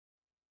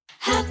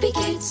Happy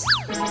Kids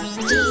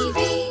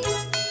TV.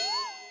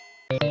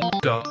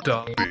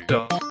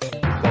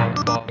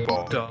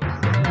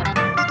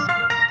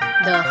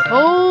 The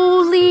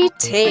Holy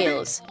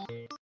Tales.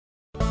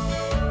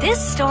 This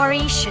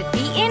story should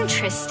be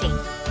interesting.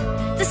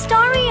 The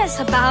story is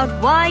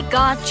about why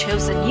God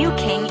chose a new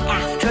king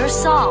after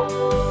Saul.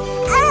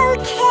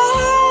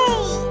 Okay,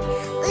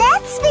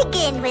 let's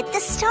begin with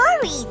the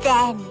story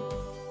then.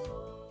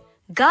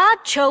 God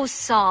chose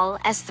Saul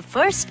as the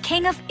first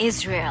king of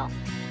Israel,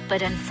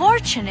 but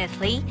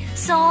unfortunately,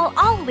 Saul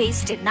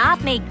always did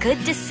not make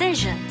good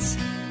decisions.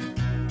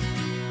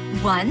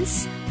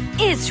 Once,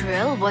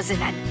 Israel was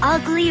in an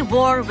ugly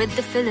war with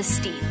the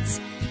Philistines,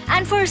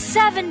 and for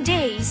 7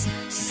 days,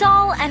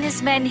 Saul and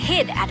his men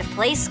hid at a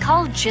place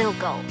called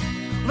Gilgal,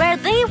 where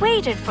they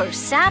waited for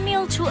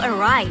Samuel to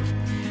arrive,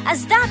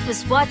 as that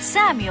was what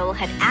Samuel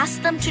had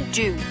asked them to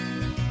do.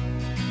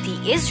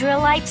 The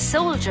Israelite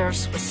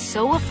soldiers were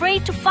so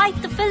afraid to fight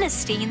the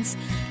Philistines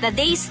that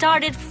they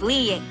started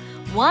fleeing,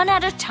 one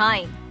at a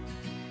time.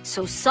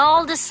 So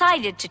Saul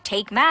decided to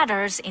take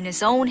matters in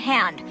his own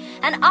hand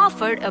and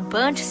offered a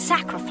burnt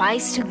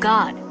sacrifice to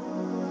God.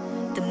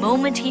 The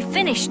moment he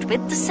finished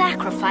with the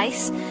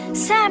sacrifice,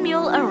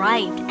 Samuel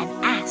arrived and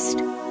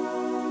asked,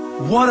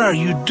 "What are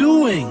you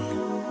doing?"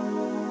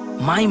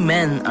 My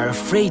men are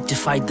afraid to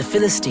fight the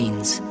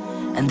Philistines,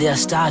 and they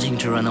are starting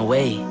to run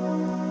away.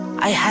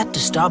 I had to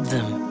stop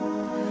them.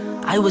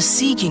 I was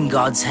seeking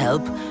God's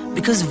help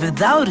because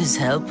without His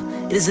help,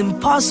 it is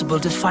impossible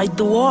to fight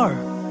the war.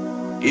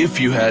 If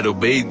you had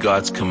obeyed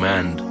God's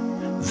command,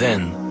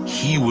 then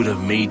He would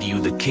have made you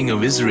the king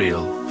of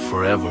Israel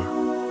forever.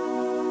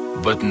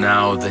 But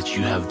now that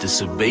you have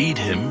disobeyed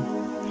Him,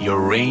 your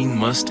reign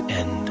must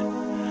end,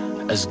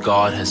 as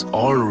God has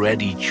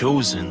already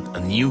chosen a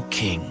new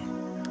king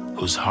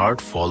whose heart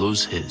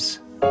follows His.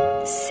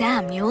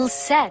 Samuel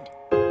said.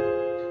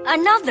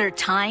 Another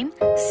time,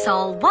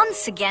 Saul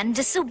once again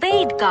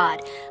disobeyed God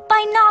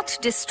by not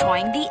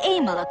destroying the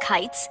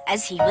Amalekites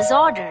as he was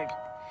ordered.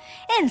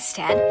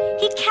 Instead,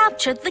 he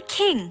captured the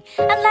king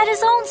and let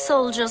his own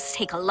soldiers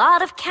take a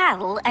lot of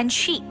cattle and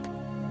sheep.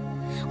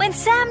 When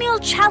Samuel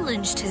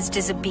challenged his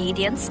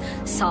disobedience,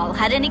 Saul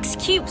had an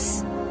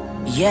excuse.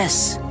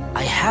 Yes,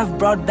 I have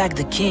brought back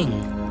the king,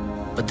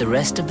 but the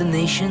rest of the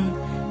nation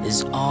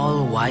is all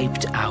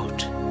wiped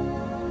out.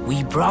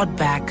 We brought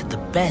back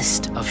the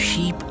best of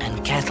sheep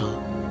and cattle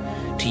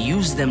to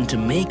use them to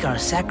make our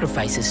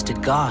sacrifices to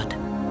God.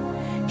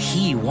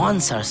 He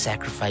wants our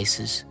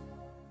sacrifices.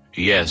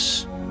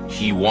 Yes,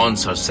 He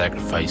wants our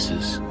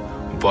sacrifices,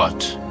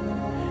 but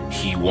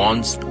He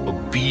wants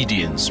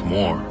obedience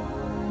more,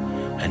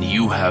 and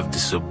you have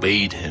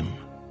disobeyed Him.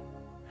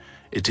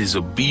 It is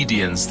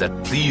obedience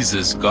that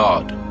pleases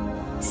God.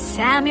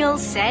 Samuel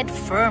said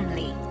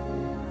firmly.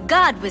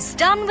 God was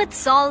done with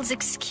Saul's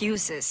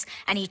excuses,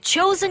 and he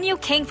chose a new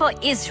king for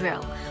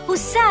Israel, who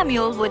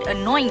Samuel would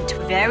anoint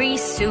very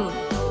soon.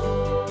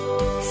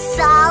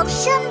 Saul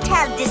shouldn't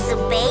have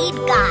disobeyed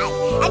God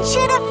and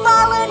should have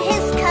followed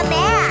His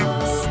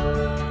commands.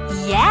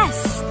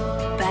 Yes,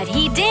 but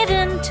he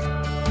didn't.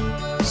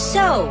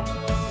 So,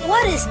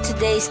 what is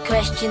today's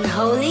question,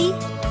 Holy?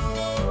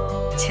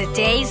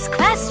 Today's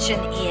question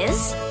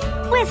is,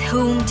 with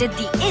whom did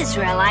the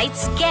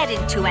Israelites get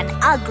into an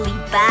ugly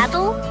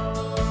battle?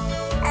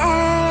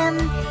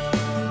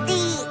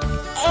 The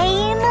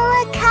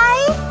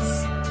Amalekites?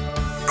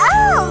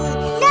 Oh,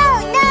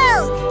 no,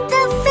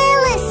 the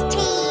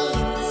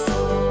Philistines.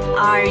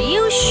 Are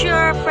you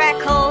sure,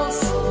 Freckles?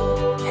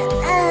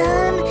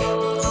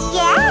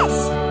 Yes,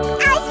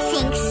 I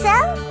think so.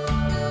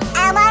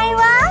 Am I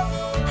wrong?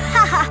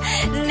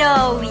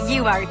 No,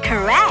 you are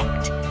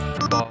correct.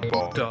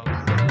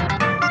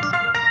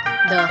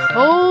 The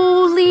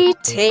Holy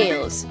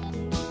Tales.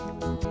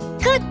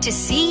 Good to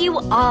see you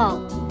all.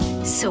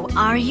 So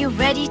are you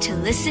ready to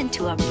listen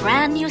to a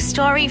brand new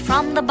story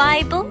from the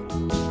Bible?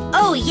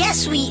 Oh,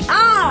 yes, we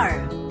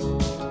are!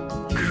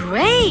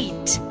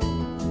 Great!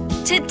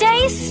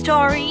 Today's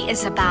story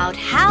is about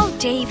how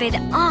David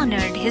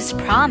honored his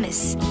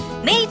promise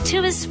made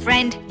to his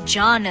friend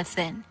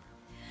Jonathan.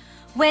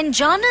 When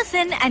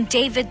Jonathan and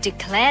David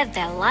declared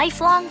their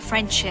lifelong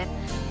friendship,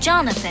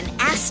 Jonathan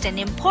asked an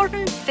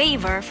important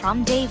favor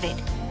from David.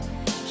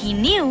 He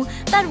knew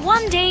that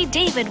one day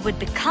David would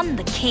become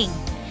the king,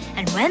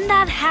 and when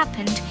that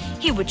happened,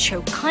 he would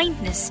show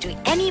kindness to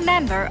any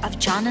member of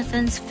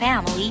Jonathan's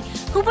family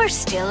who were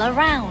still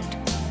around.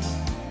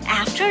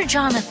 After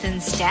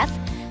Jonathan's death,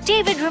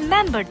 David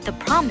remembered the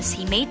promise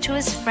he made to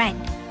his friend,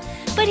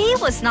 but he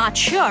was not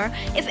sure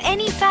if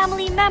any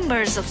family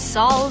members of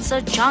Saul's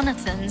or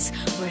Jonathan's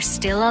were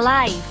still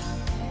alive.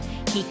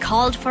 He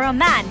called for a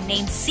man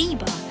named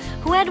Ziba,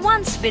 who had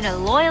once been a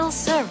loyal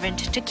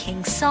servant to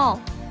King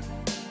Saul.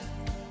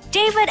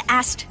 David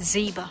asked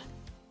Ziba,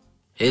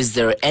 Is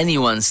there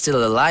anyone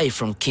still alive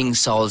from King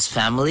Saul's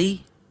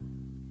family?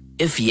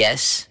 If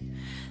yes,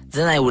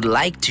 then I would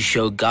like to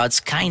show God's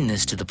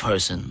kindness to the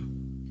person.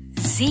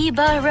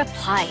 Ziba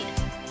replied,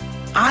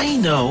 I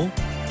know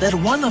that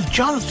one of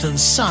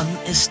Jonathan's sons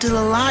is still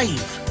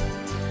alive.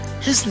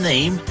 His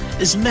name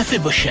is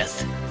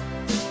Mephibosheth.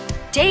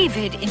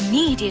 David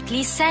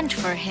immediately sent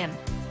for him.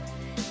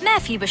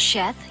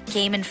 Mephibosheth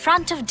came in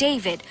front of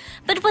David,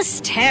 but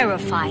was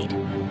terrified.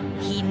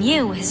 He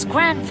knew his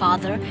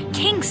grandfather,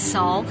 King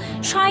Saul,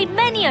 tried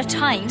many a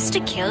times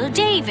to kill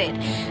David,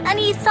 and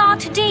he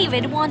thought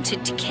David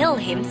wanted to kill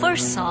him for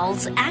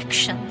Saul's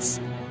actions.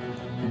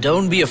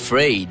 Don't be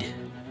afraid.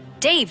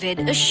 David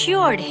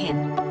assured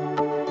him.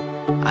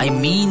 I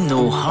mean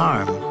no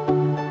harm.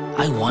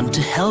 I want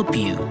to help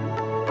you.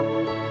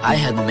 I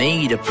had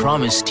made a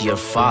promise to your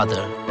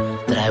father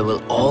that I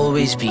will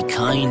always be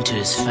kind to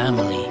his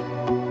family,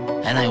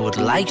 and I would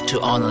like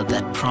to honor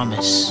that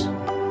promise.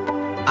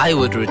 I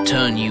would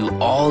return you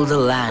all the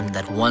land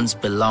that once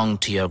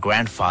belonged to your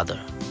grandfather.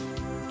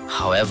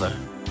 However,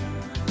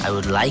 I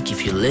would like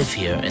if you live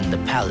here in the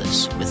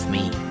palace with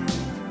me.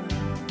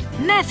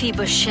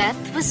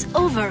 Mephibosheth was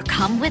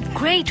overcome with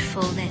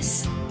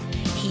gratefulness.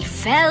 He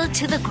fell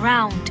to the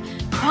ground,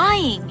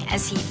 crying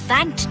as he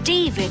thanked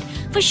David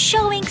for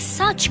showing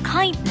such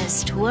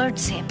kindness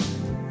towards him.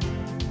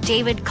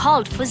 David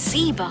called for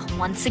Ziba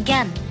once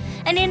again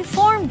and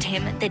informed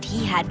him that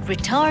he had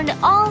returned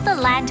all the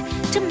land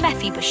to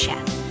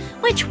Mephibosheth,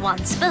 which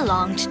once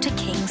belonged to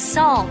King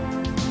Saul.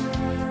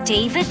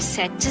 David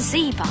said to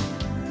Ziba,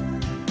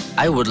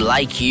 I would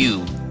like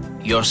you,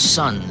 your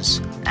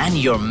sons, and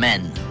your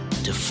men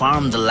to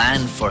farm the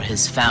land for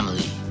his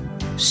family,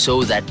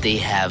 so that they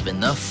have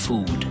enough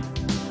food.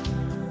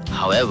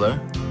 However,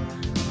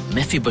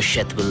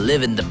 Mephibosheth will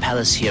live in the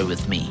palace here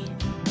with me.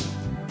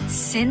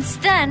 Since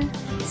then,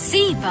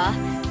 Ziba,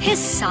 his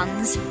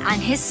sons,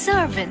 and his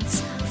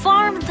servants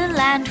farmed the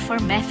land for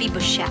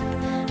Mephibosheth,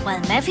 while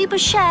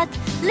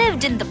Mephibosheth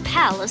lived in the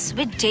palace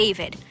with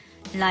David,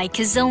 like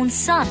his own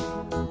son.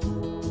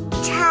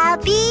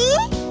 Tubby,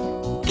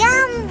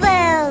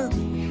 Gumbo,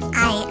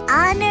 I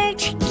honor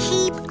to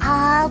keep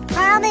all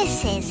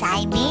promises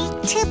I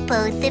make to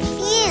both of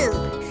you.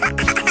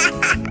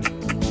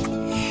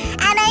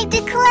 And I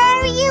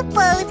declare you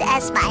both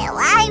as my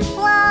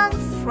lifelong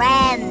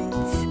friends.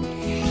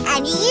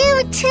 And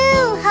you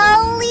too,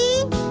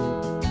 Holy.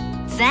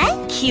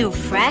 Thank you,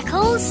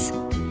 Freckles.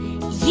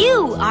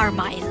 You are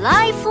my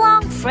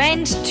lifelong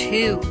friend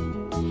too.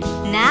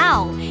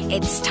 Now,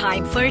 it's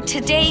time for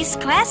today's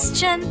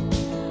question.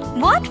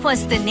 What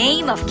was the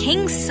name of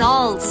King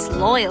Saul's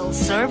loyal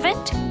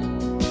servant?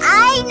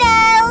 I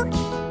know.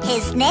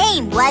 His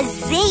name was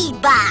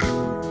Ziba.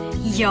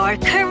 You're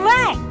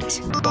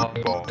correct.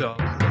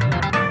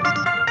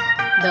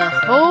 The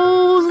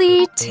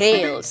Holy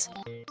Tales.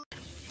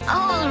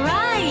 All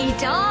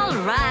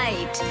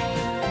right.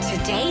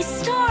 Today's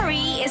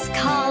story is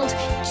called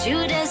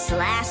Judah's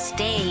Last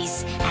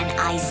Days and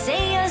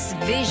Isaiah's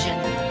Vision.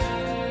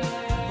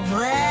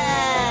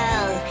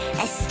 Whoa,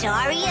 a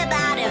story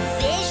about a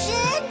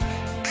vision?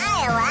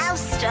 I allow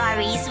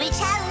stories which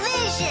have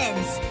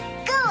visions.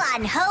 Go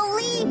on,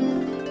 Holy.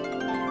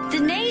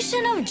 The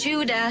nation of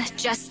Judah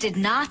just did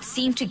not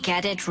seem to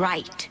get it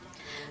right.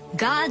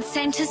 God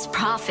sent his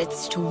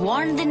prophets to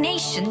warn the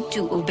nation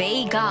to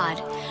obey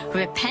God,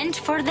 repent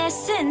for their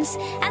sins,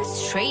 and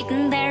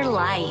straighten their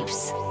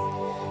lives.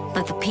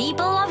 But the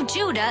people of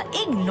Judah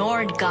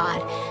ignored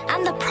God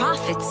and the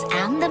prophets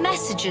and the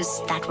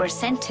messages that were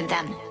sent to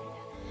them.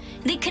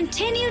 They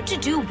continued to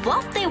do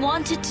what they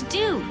wanted to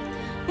do,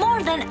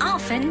 more than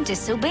often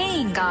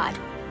disobeying God.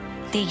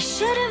 They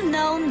should have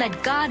known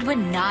that God would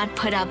not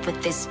put up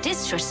with this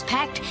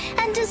disrespect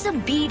and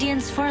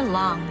disobedience for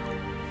long.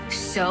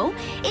 So,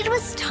 it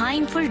was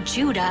time for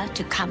Judah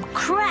to come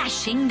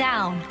crashing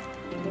down.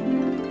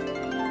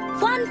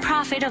 One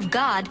prophet of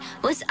God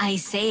was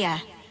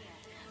Isaiah.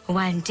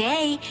 One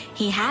day,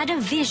 he had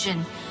a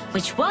vision,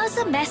 which was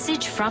a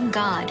message from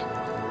God.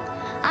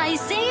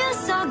 Isaiah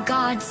saw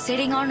God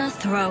sitting on a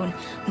throne,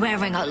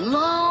 wearing a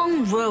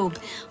long robe,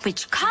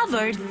 which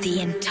covered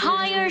the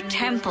entire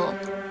temple.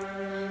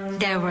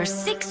 There were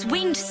 6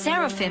 winged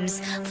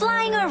seraphims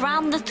flying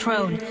around the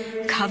throne,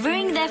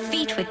 covering their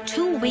feet with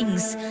 2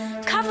 wings,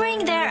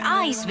 covering their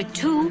eyes with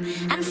 2,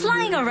 and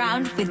flying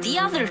around with the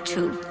other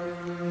 2.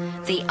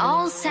 They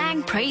all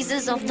sang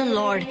praises of the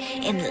Lord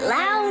in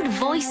loud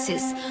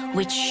voices,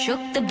 which shook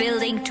the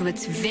building to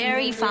its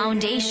very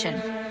foundation.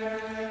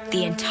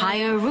 The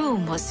entire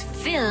room was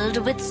filled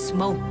with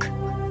smoke.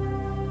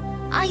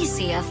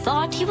 Isaiah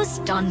thought he was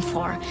done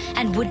for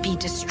and would be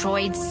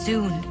destroyed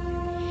soon.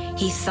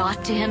 He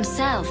thought to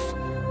himself,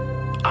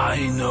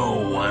 I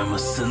know I'm a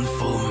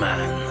sinful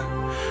man,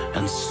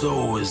 and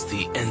so is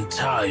the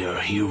entire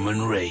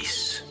human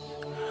race.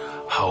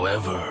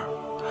 However,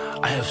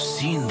 I have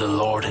seen the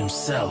Lord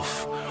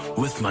himself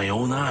with my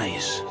own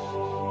eyes.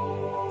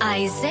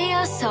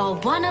 Isaiah saw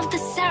one of the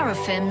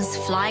seraphims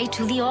fly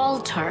to the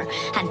altar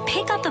and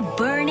pick up a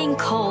burning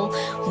coal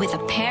with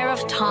a pair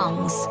of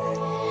tongs.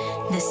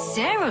 The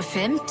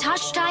seraphim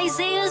touched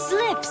Isaiah's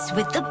lips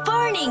with the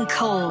burning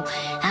coal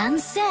and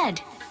said,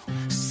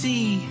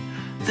 See,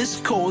 this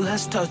coal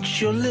has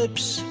touched your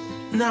lips.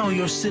 Now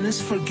your sin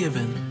is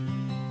forgiven.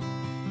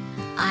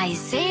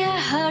 Isaiah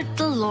heard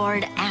the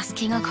Lord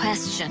asking a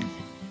question.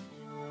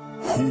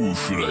 Who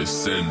should I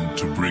send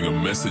to bring a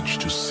message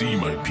to see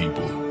my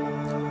people?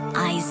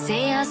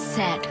 Isaiah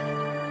said,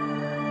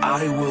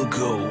 I will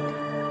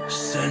go.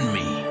 Send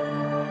me.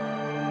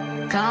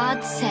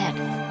 God said,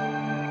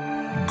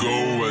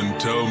 Go and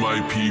tell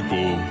my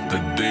people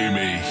that they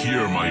may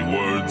hear my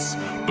words,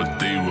 but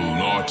they will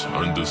not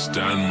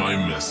understand my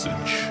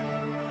message.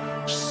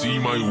 See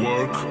my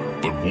work,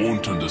 but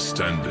won't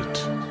understand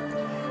it.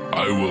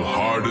 I will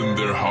harden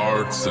their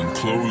hearts and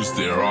close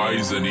their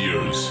eyes and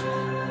ears.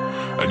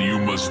 And you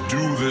must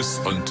do this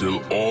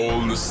until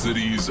all the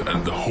cities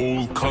and the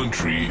whole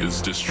country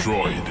is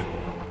destroyed,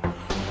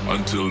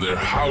 until their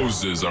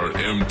houses are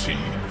empty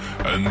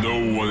and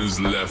no one is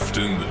left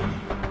in them.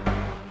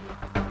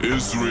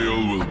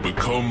 Israel will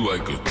become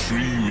like a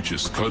tree which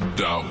is cut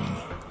down.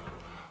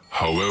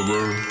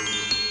 However,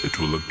 it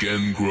will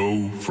again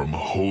grow from a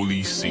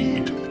holy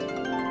seed.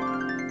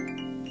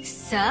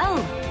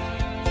 So,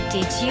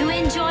 did you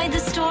enjoy the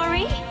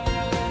story?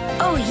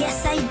 Oh,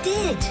 yes, I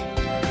did.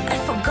 I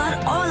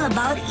forgot all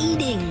about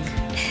eating.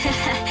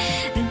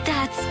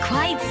 That's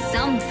quite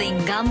something,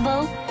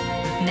 Gumbo.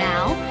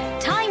 Now,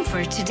 time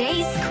for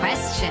today's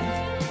question.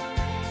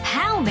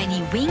 How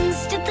many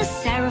wings did the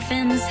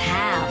seraphims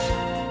have?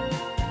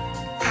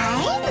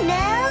 I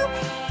know.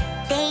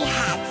 They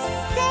had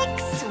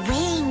 6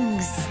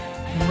 wings.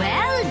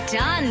 Well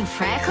done,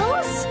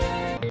 Freckles.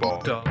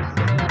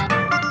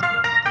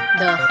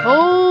 The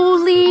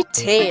Holy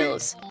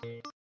Tales.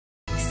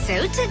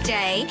 So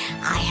today,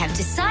 I have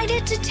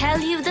decided to tell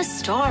you the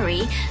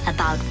story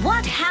about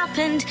what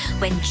happened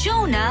when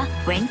Jonah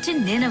went to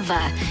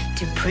Nineveh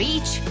to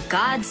preach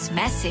God's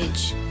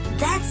message.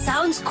 That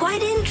sounds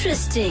quite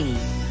interesting.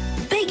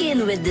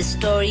 Begin with the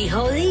story,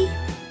 Holy.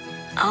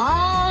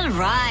 All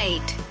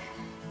right.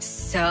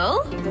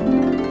 So,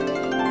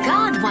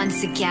 God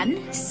once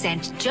again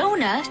sent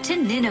Jonah to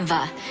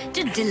Nineveh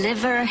to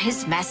deliver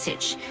his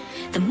message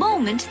the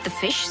moment the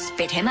fish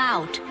spit him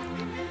out.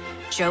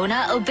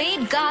 Jonah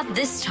obeyed God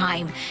this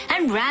time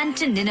and ran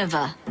to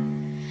Nineveh.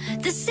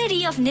 The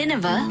city of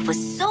Nineveh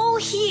was so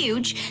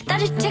huge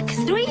that it took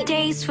 3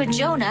 days for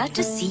Jonah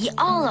to see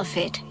all of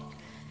it.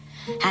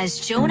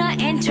 As Jonah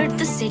entered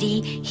the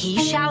city,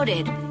 he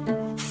shouted,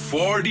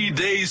 40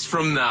 days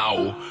from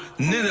now,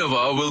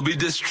 Nineveh will be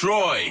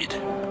destroyed.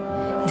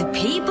 The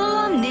people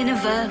of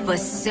Nineveh were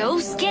so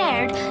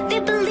scared they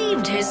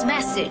believed his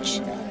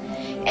message.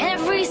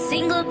 Every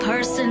single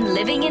person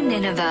living in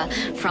Nineveh,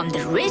 from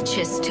the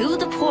richest to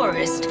the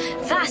poorest,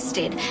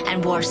 fasted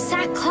and wore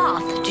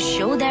sackcloth to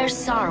show their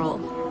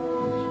sorrow.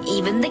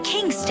 Even the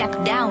king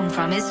stepped down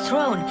from his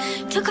throne,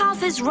 took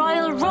off his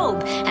royal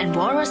robe, and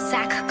wore a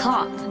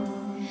sackcloth.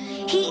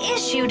 He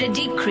issued a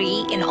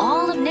decree in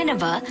all of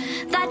Nineveh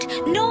that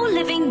no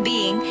living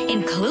being,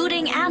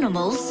 including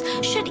animals,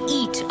 should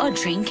eat or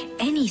drink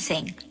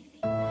anything.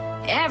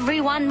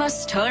 Everyone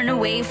must turn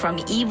away from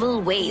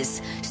evil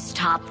ways,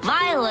 stop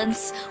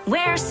violence,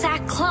 wear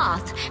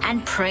sackcloth,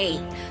 and pray,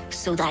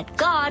 so that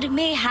God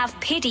may have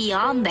pity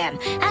on them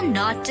and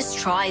not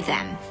destroy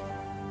them.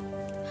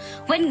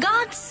 When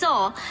God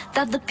saw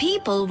that the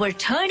people were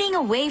turning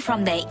away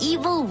from their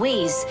evil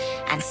ways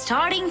and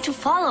starting to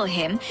follow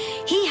him,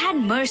 he had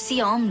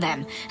mercy on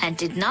them and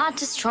did not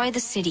destroy the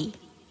city.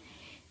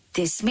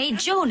 This made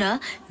Jonah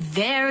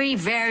very,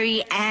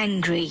 very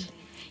angry.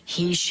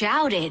 He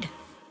shouted,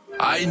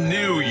 I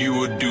knew you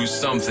would do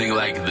something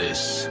like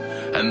this,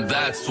 and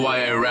that's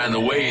why I ran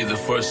away the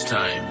first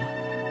time.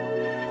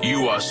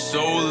 You are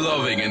so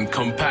loving and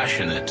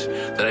compassionate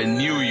that I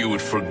knew you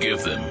would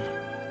forgive them.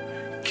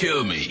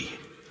 Kill me.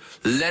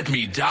 Let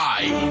me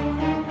die.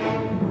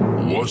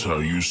 What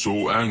are you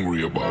so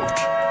angry about?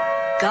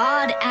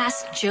 God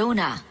asked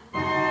Jonah.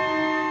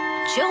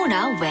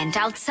 Jonah went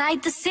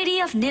outside the city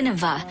of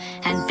Nineveh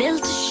and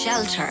built a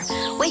shelter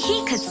where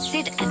he could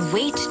sit and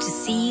wait to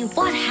see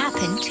what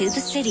happened to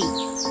the city.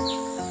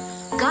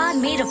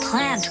 God made a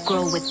plant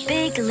grow with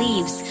big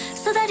leaves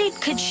so that it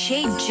could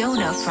shade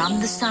Jonah from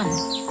the sun.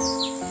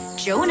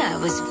 Jonah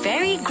was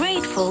very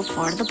grateful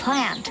for the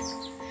plant.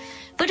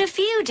 But a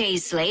few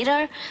days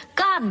later,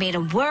 God made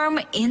a worm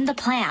in the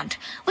plant,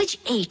 which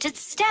ate its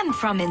stem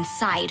from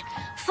inside,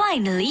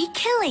 finally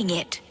killing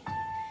it.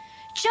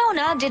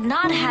 Jonah did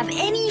not have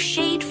any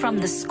shade from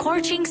the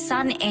scorching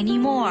sun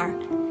anymore.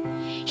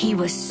 He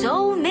was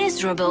so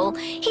miserable,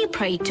 he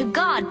prayed to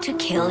God to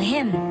kill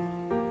him.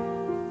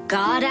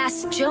 God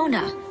asked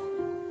Jonah,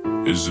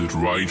 Is it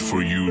right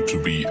for you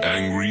to be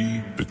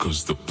angry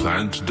because the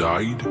plant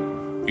died?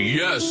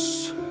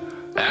 Yes,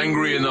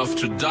 angry enough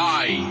to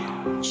die.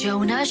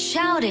 Jonah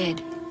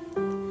shouted.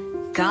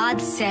 God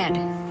said,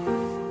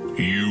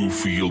 You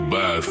feel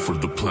bad for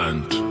the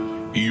plant,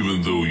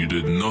 even though you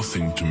did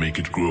nothing to make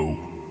it grow.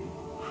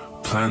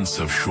 Plants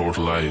have short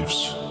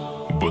lives,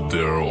 but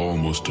there are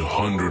almost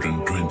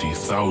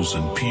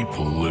 120,000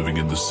 people living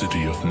in the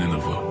city of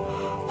Nineveh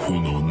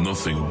who know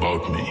nothing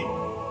about me.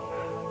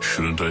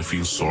 Shouldn't I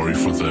feel sorry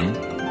for them?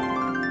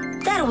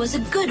 That was a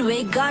good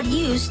way God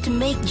used to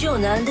make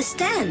Jonah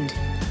understand,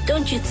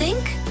 don't you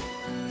think?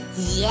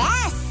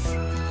 Yes,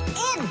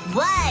 it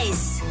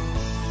was.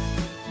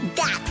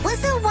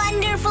 was a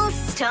wonderful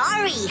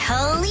story,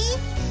 Holy.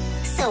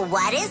 So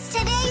what is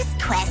today's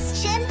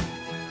question?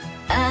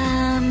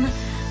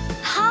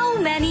 How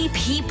many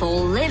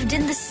people lived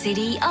in the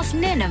city of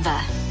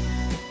Nineveh?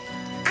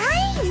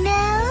 I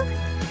know.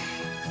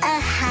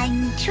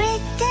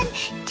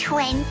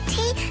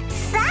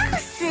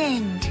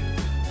 120,000.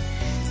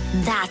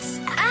 That's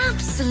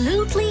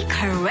absolutely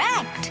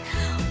correct.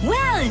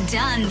 Well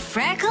done,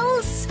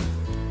 Freckles.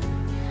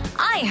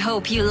 I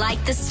hope you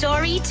liked the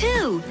story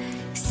too.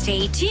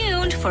 Stay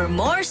tuned for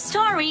more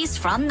stories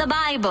from the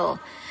Bible.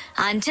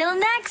 Until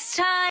next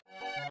time.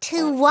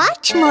 To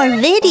watch more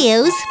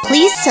videos,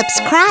 please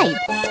subscribe.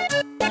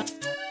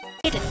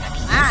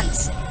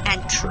 Plants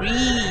and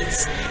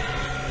trees.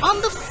 On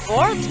the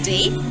fourth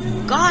day,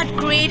 God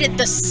created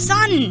the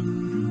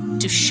sun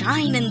to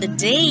shine in the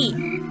day,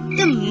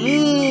 the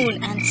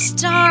moon and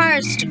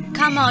stars to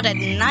come out at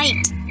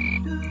night.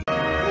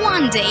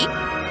 One day,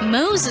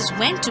 Moses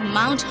went to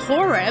Mount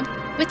Horeb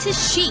with his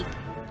sheep.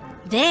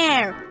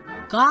 There,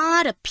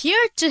 God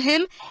appeared to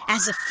him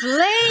as a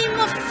flame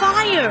of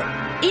fire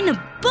in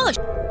a bush.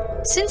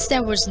 Since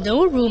there was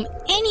no room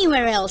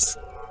anywhere else,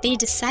 they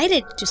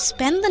decided to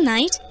spend the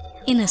night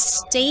in a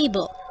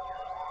stable.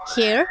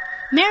 Here,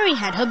 Mary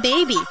had her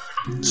baby,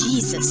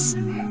 Jesus.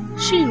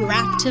 She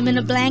wrapped him in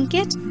a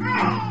blanket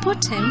and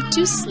put him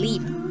to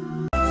sleep.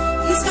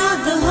 He's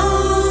got the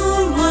whole